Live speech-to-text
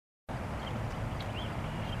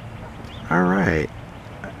Alright,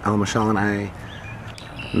 El Michelle and I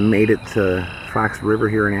made it to Fox River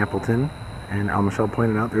here in Appleton, and El Michelle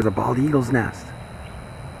pointed out there's a bald eagle's nest.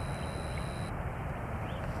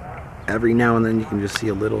 Every now and then you can just see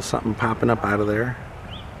a little something popping up out of there.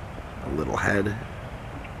 A little head.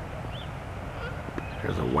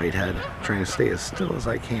 There's a white head. I'm trying to stay as still as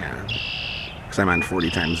I can because I'm on 40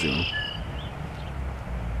 times zoom.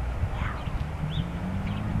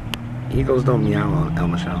 Eagles don't meow, El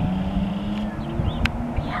Michelle.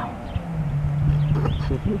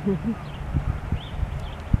 It'd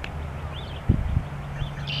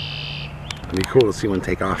be cool to see one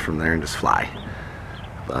take off from there and just fly.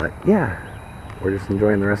 But yeah, we're just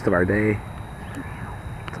enjoying the rest of our day.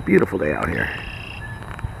 It's a beautiful day out here.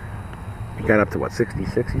 You got up to what,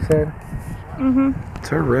 66 you said? Mm-hmm.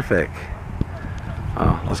 Terrific.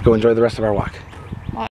 Oh, let's go enjoy the rest of our walk.